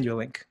I can send you a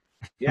link.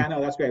 Yeah,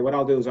 no, that's great. What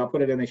I'll do is I'll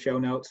put it in the show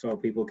notes so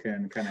people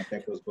can kind of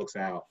check those books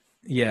out.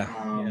 Yeah.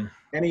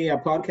 Any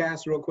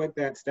podcasts real quick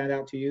that stand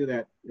out to you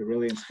that are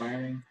really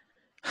inspiring?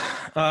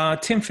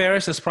 Tim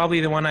Ferriss is probably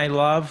the one I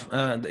love.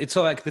 It's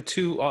like the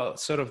two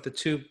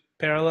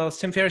parallels.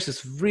 Tim Ferriss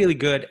is really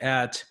good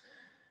at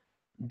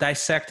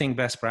dissecting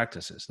best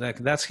practices. Like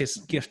that's his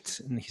gift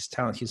and his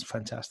talent. He's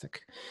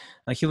fantastic.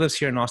 He lives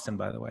here in Austin,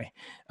 by the way.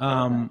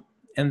 And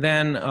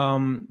then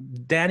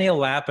Daniel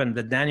Lapin,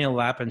 the Daniel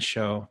Lapin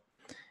Show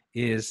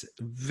is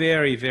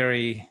very,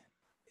 very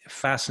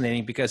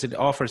fascinating because it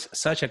offers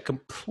such a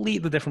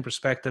completely different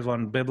perspective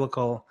on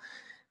biblical,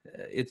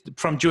 it's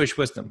from Jewish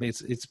wisdom.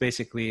 It's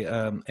basically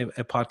a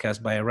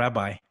podcast by a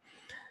rabbi.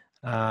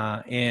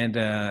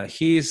 And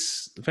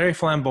he's very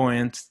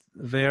flamboyant,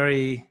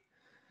 very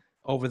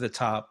over the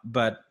top,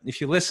 but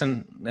if you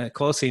listen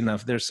closely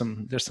enough, there's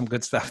some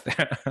good stuff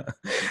there.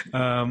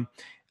 I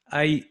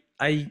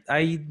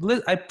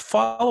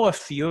follow a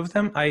few of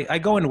them. I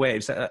go in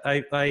waves.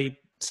 I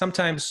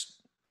sometimes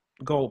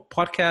go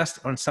podcast,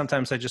 or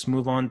sometimes I just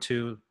move on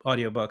to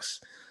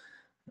audiobooks,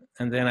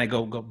 and then I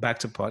go back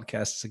to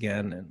podcasts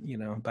again,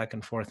 and back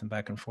and forth. There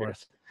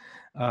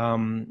are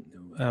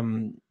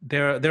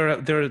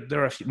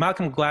a few.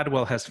 Malcolm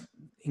Gladwell has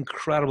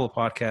incredible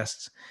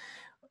podcasts.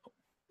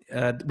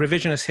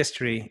 Revisionist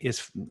History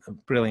is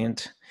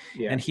brilliant.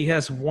 And he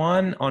has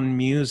one on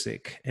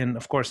music, and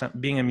of course,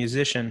 being a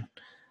musician,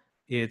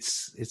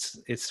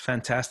 it's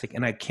fantastic,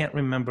 and I can't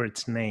remember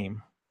its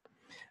name,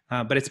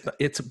 but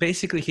it's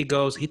basically he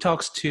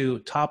talks to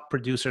top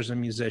producers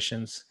and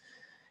musicians,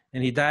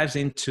 and he dives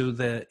into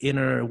the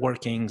inner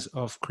workings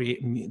of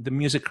the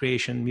music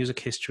creation, music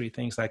history,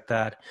 things like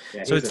that.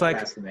 Yeah, so he's it's a like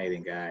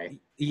fascinating guy.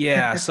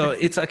 Yeah, so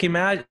it's like,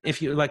 imagine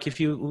if you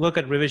look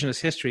at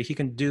revisionist history, he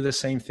can do the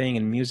same thing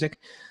in music,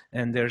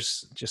 and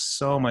there's just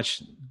so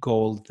much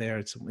gold there.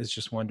 It's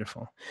just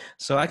wonderful.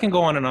 So I can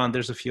go on and on.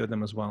 There's a few of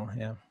them as well.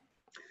 Yeah.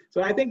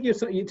 So I think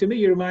to me,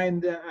 you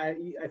remind, I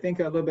think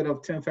a little bit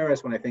of Tim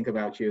Ferriss when I think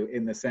about you,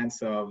 in the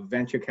sense of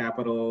venture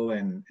capital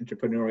and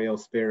entrepreneurial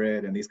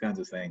spirit and these kinds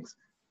of things.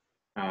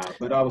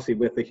 But obviously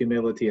with the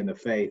humility and the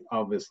faith,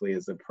 obviously,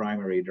 is the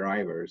primary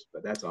drivers,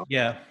 but that's all.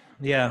 Yeah.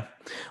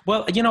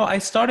 Well, I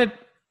started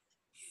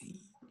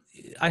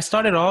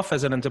off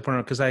as an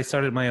entrepreneur because I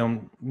started my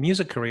own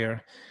music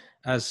career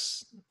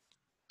as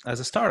a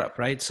startup,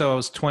 right? So I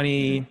was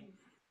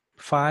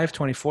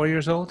 24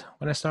 years old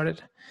when I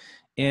started,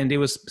 and it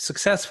was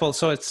successful.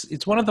 So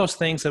it's one of those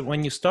things that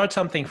when you start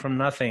something from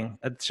nothing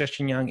at such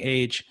a young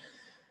age,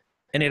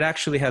 and it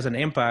actually has an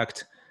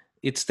impact,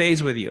 it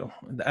stays with you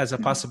as a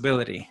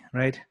possibility,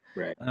 right?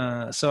 Right.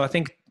 So I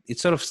think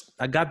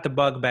I got the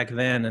bug back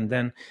then, and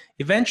then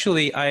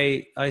eventually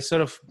I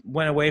sort of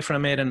went away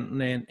from it,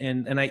 and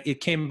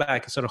it came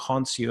back. It sort of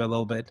haunts you a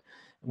little bit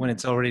when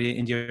it's already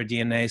in your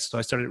DNA. So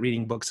I started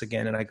reading books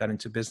again, and I got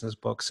into business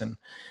books,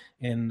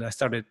 and I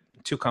started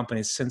two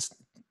companies since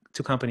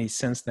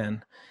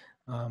then.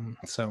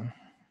 So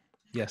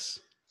yes.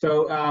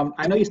 So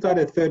I know you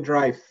started Third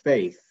Drive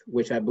Faith,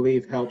 which I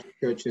believe helps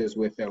churches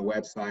with their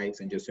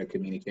websites and just their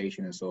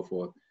communication and so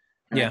forth.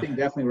 And I think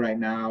definitely right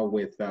now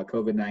with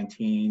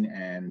COVID-19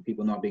 and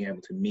people not being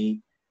able to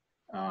meet,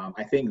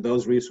 I think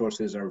those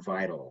resources are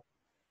vital.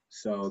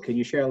 So can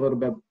you share a little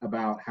bit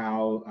about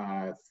how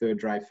Third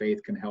Drive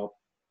Faith can help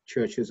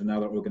churches and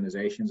other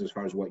organizations as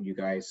far as what you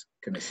guys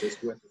can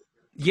assist with?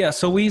 Yeah,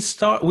 so we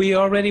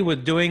already were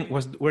doing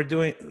we were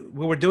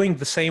doing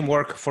the same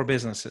work for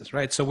businesses,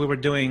 right? So we were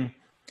doing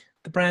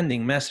the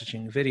branding,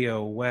 messaging,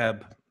 video,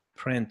 web,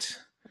 print,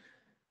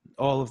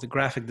 all of the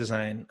graphic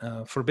design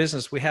for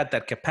business. We had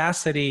that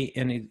capacity,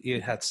 and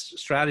it had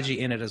strategy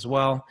in it as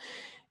well.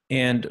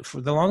 And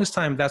for the longest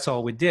time, that's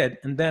all we did.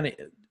 And then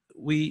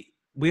we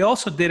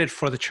also did it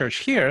for the church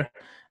here,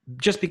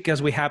 just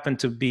because we happened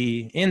to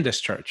be in this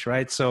church,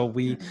 right? So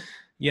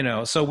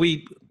so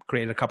we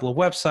created a couple of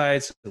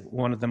websites.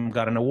 One of them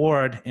got an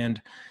award,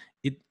 and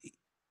it,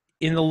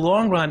 in the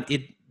long run,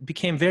 it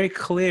became very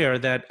clear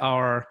that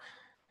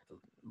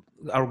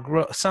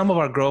some of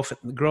our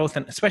growth,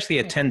 and especially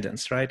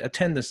attendance, right?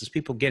 Attendance is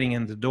people getting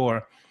in the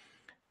door,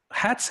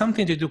 had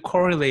something to do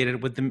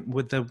correlated with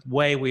the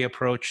way we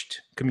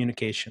approached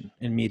communication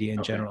in media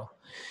in general.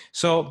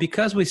 So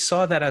because we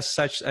saw that as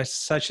such a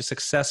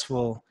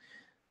successful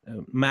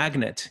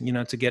magnet,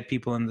 to get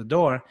people in the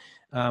door,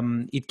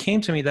 it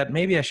came to me that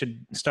maybe I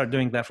should start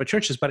doing that for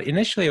churches. But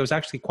initially, I was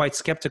actually quite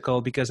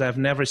skeptical because I've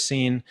never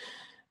seen,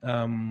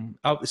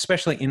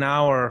 especially in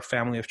our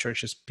family of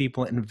churches,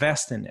 people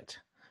invest in it.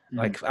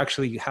 Like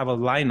actually have a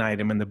line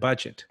item in the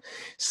budget.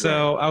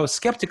 So I was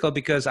skeptical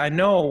because I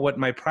know what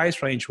my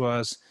price range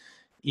was,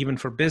 even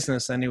for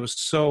business, and it was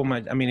so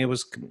much. I mean, it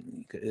was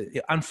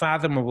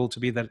unfathomable to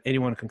be that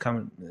anyone can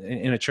come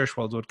in a church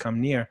world would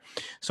come near.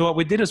 So what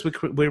we did is we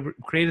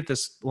created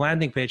this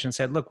landing page and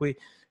said, look,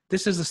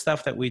 this is the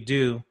stuff that we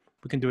do.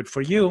 We can do it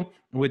for you.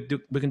 We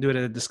can do it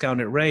at a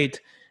discounted rate,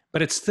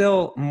 but it's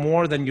still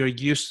more than you're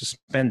used to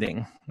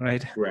spending,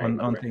 right?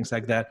 On things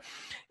like that.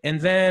 And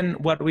then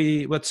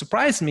what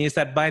surprised me is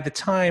that by the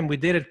time we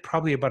did it,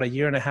 probably about a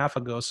year and a half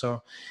ago,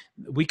 so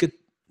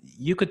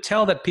you could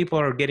tell that people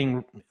are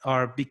beginning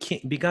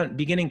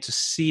to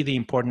see the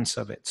importance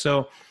of it.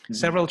 So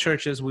several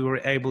churches, we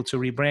were able to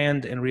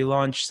rebrand and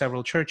relaunch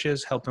several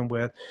churches, help them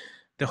with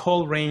the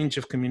whole range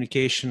of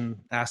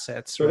communication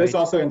assets. So this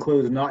also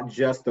includes not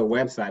just the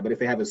website, but if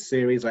they have a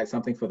series like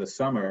something for the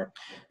summer.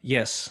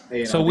 Yes.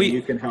 So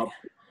you can help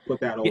put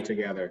that all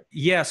together.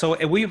 Yeah. So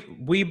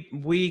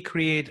we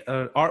create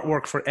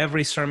artwork for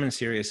every sermon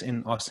series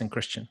in Austin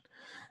Christian,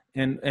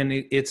 and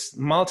it's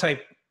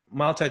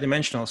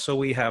multi-dimensional. So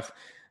we have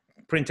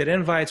printed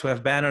invites, we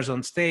have banners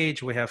on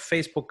stage, we have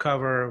Facebook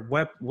cover,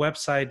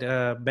 website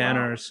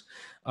banners.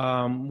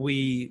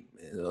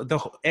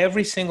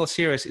 Every single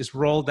series is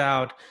rolled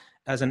out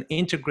as an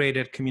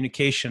integrated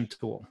communication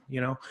tool,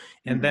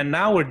 and then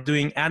now we're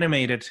doing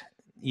animated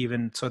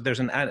even. So there's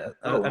an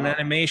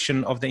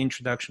animation of the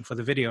introduction for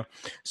the video.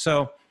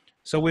 So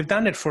we've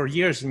done it for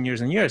years and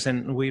years and years.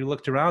 And we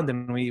looked around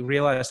and we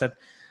realized that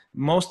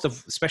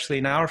especially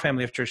in our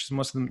family of churches,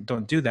 most of them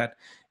don't do that.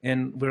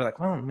 And we're like,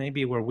 well,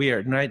 maybe we're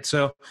weird, right?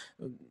 So,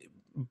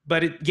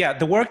 but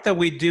the work that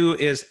we do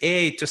is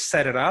to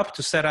set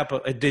up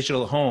a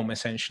digital home,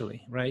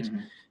 essentially, right?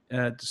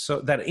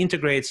 So that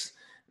integrates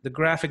the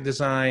graphic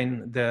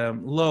design, the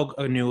logo,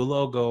 a new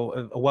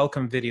logo, a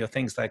welcome video,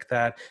 things like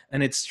that,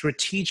 and it's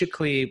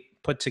strategically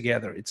put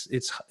together.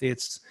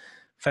 It's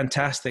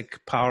fantastic,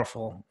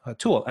 powerful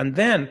tool. And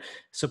then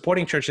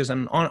supporting churches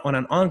on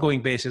an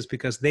ongoing basis,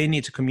 because they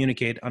need to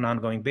communicate on an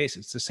ongoing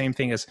basis. It's the same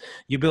thing as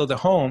you build a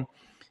home.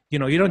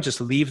 You don't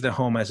just leave the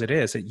home as it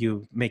is, that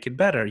you make it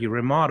better, you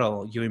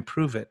remodel, you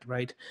improve it,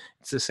 right?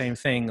 It's the same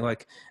thing.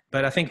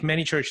 But I think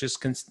many churches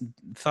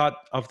thought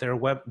of their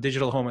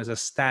digital home as a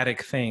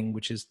static thing,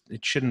 which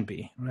it shouldn't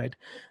be, right?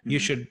 You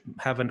should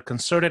have a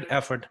concerted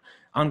effort,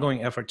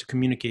 ongoing effort to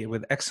communicate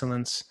with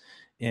excellence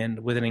and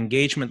with an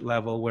engagement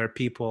level where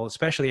people,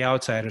 especially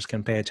outsiders,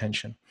 can pay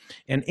attention.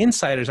 And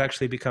insiders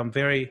actually become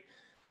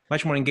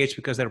much more engaged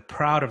because they're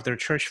proud of their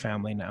church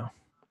family now.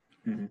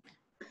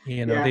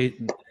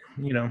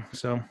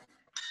 So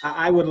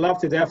I would love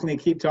to definitely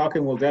keep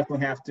talking. We'll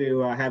definitely have to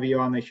have you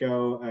on the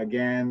show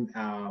again,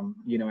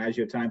 as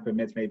your time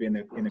permits, maybe in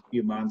a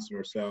few months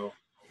or so.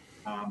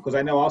 Because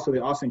I know also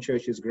the Austin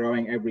Church is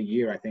growing every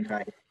year. I think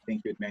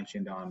you had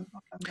mentioned on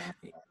that.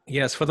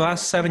 Yes, for the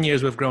last 7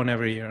 years, we've grown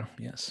every year.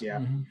 Yes.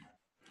 Yeah.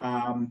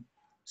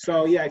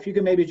 So if you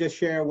could maybe just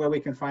share where we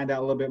can find out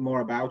a little bit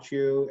more about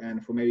you,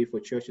 and for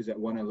churches that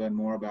want to learn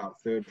more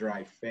about Third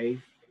Drive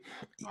Faith.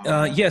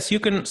 Yes, you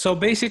can. So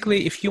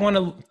basically, if you want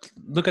to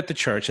look at the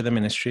church, at the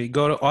ministry,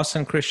 go to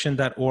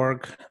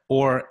austinchristian.org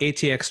or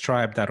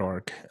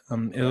atxtribe.org.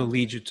 It'll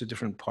lead you to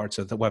different parts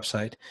of the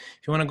website.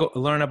 If you want to go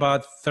learn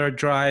about Third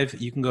Drive,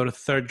 you can go to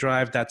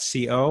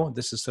thirddrive.co.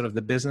 This is sort of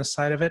the business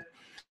side of it.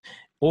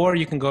 Or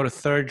you can go to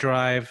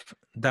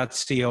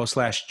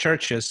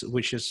thirddrive.co/churches,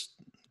 which is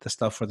the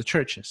stuff for the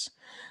churches.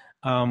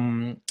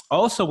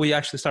 Also, we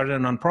actually started a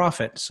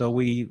nonprofit. So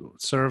we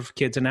serve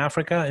kids in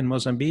Africa, in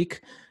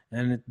Mozambique.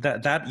 And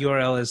that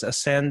URL is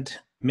Ascend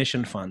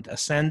Mission Fund,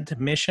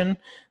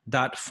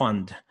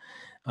 ascendmission.fund.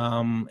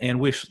 And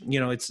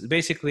it's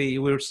basically,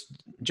 we're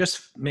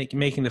just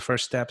making the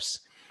first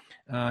steps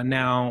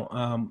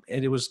now.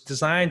 And it was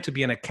designed to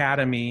be an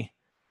academy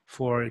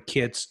for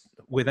kids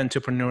with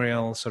sort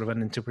of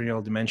an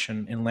entrepreneurial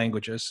dimension in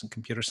languages and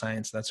computer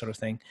science, that sort of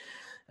thing.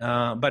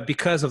 But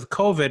because of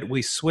COVID,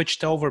 we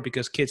switched over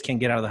because kids can't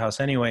get out of the house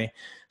anyway.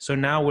 So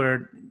now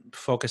we're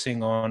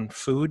focusing on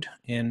food,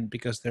 and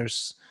because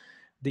there's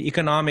the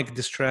economic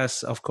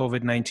distress of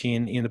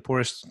COVID-19 in the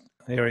poorest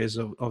areas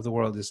of the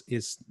world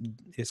is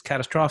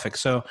catastrophic.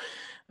 So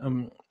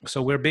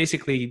so we're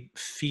basically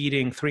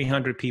feeding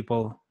 300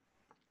 people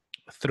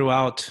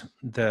throughout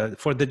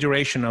for the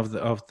duration of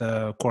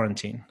the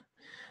quarantine.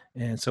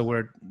 And so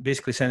we're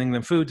basically sending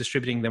them food,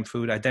 distributing them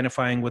food,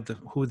 identifying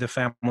who the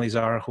families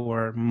are who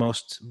are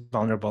most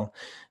vulnerable,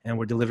 and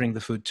we're delivering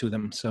the food to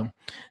them. So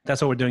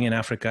that's what we're doing in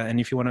Africa. And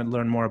if you want to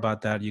learn more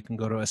about that, you can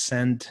go to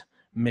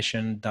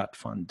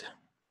ascendmission.fund.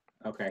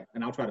 Okay,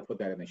 and I'll try to put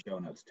that in the show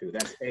notes too.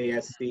 That's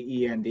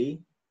ASCEND?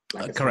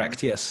 Like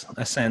correct, yes.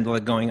 Ascend,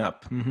 like going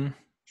up. Mm-hmm.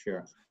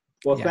 Sure.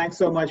 Well, thanks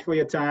so much for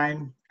your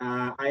time.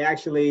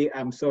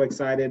 I'm so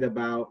excited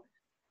about,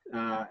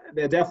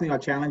 there definitely are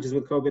challenges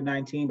with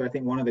COVID-19, but I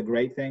think one of the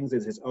great things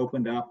is it's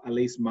opened up at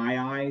least my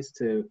eyes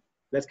to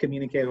let's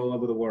communicate all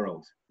over the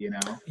world, you know?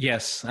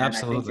 Yes, and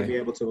absolutely. I think to be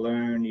able to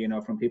learn, you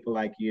know, from people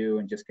like you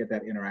and just get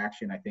that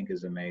interaction, I think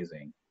is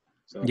amazing.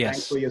 So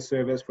thanks for your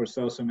service for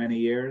so many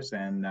years,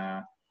 and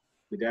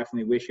we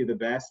definitely wish you the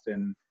best,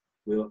 and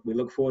we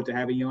look forward to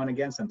having you on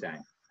again sometime.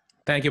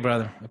 Thank you,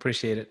 brother.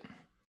 Appreciate it.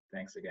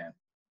 Thanks again.